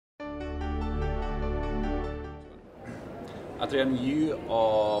Adrián, you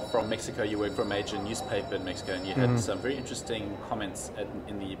are from Mexico. You work for a major newspaper in Mexico, and you had some very interesting comments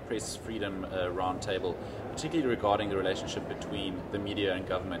in the Press Freedom Roundtable, particularly regarding the relationship between the media and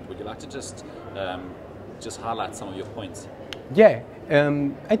government. Would you like to just highlight some of your points? Yeah,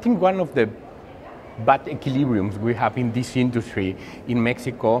 I think one of the bad equilibriums we have in this industry in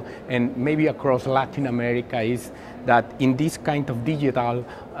Mexico and maybe across Latin America is that in this kind of digital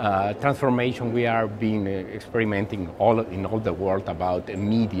transformation we are being experimenting in all the world about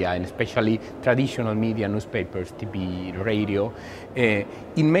media, and especially traditional media, newspapers, TV, radio.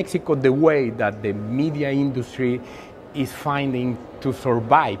 In Mexico, the way that the media industry is finding to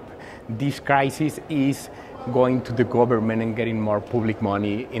survive this crisis is going to the government and getting more public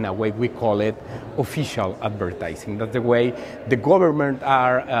money in a way we call it official advertising. That's the way the government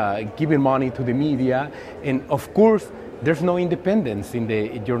are giving money to the media, and of course there's no independence in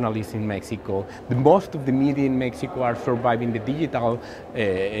the journalism in Mexico. Most of the media in Mexico are surviving the digital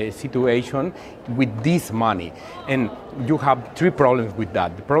situation with this money. And you have three problems with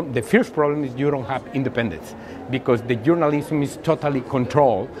that. The first problem is you don't have independence, because the journalism is totally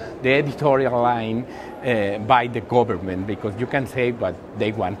controlled, the editorial line, by the government, because you can say what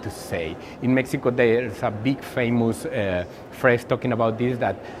they want to say. In Mexico, there's a big famous phrase talking about this,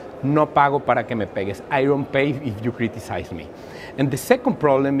 that no pago para que me pegues. I don't pay if you criticize me. And the second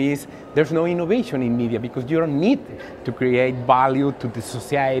problem is there's no innovation in media, because you don't need to create value to the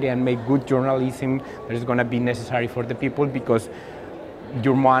society and make good journalism that is going to be necessary for the people, because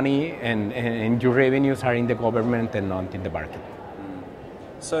your money and your revenues are in the government and not in the market.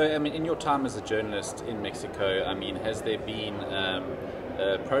 So, I mean, in your time as a journalist in Mexico, I mean, has there been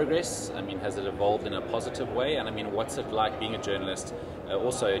progress? I mean, has it evolved in a positive way? And I mean, what's it like being a journalist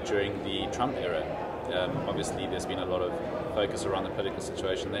also during the Trump era? Obviously, there's been a lot of focus around the political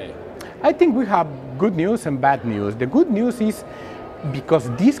situation there. I think we have good news and bad news. The good news is because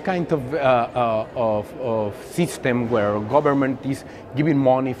this kind of system where government is giving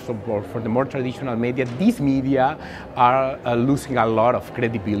money for the more traditional media, these media are losing a lot of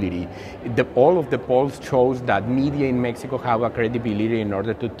credibility. All of the polls shows that media in Mexico have a credibility in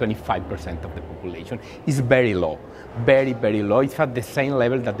order to 25% of the population. It's very low, very, very low. It's at the same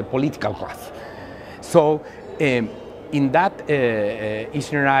level that the political class. So in that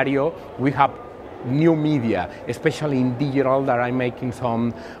scenario, we have new media, especially in digital, that are making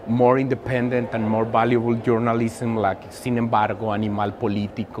some more independent and more valuable journalism, like Sin Embargo, Animal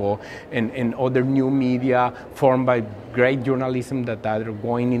Político, and other new media formed by great journalism that are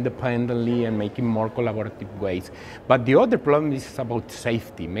going independently and making more collaborative ways. But the other problem is about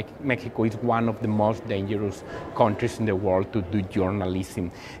safety. Mexico is one of the most dangerous countries in the world to do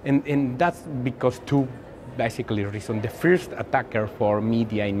journalism. And that's because two basically reason. The first attacker for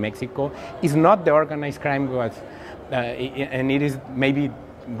media in Mexico is not the organized crime, and it is maybe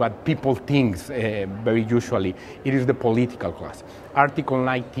what people think very usually. It is the political class. Article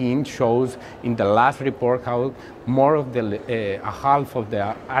 19 shows in the last report how more of half of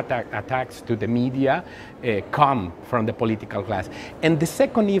the attacks to the media come from the political class. And the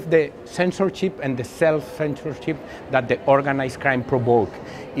second is the censorship and the self-censorship that the organized crime provoke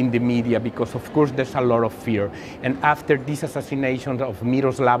in the media, because of course there's a lot of fear. And after these assassinations of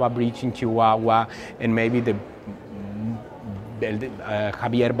Miroslava Bridge in Chihuahua, and maybe the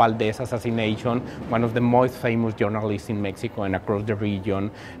Javier Valdez assassination, one of the most famous journalists in Mexico and across the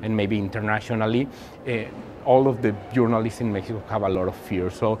region and maybe internationally, all of the journalists in Mexico have a lot of fear.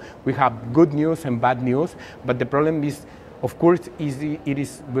 So we have good news and bad news, but the problem is, of course,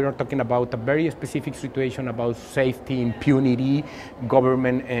 we are talking about a very specific situation about safety, impunity.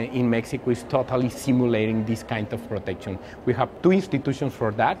 Government in Mexico is totally simulating this kind of protection. We have two institutions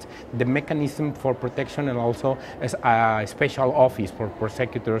for that, the mechanism for protection and also a special office for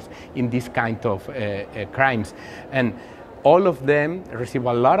prosecutors in this kind of crimes. And all of them receive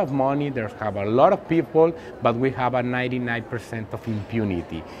a lot of money, they have a lot of people, but we have a 99% of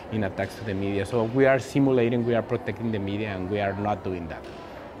impunity in attacks to the media. So we are simulating, we are protecting the media, and we are not doing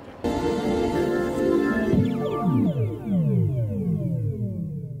that.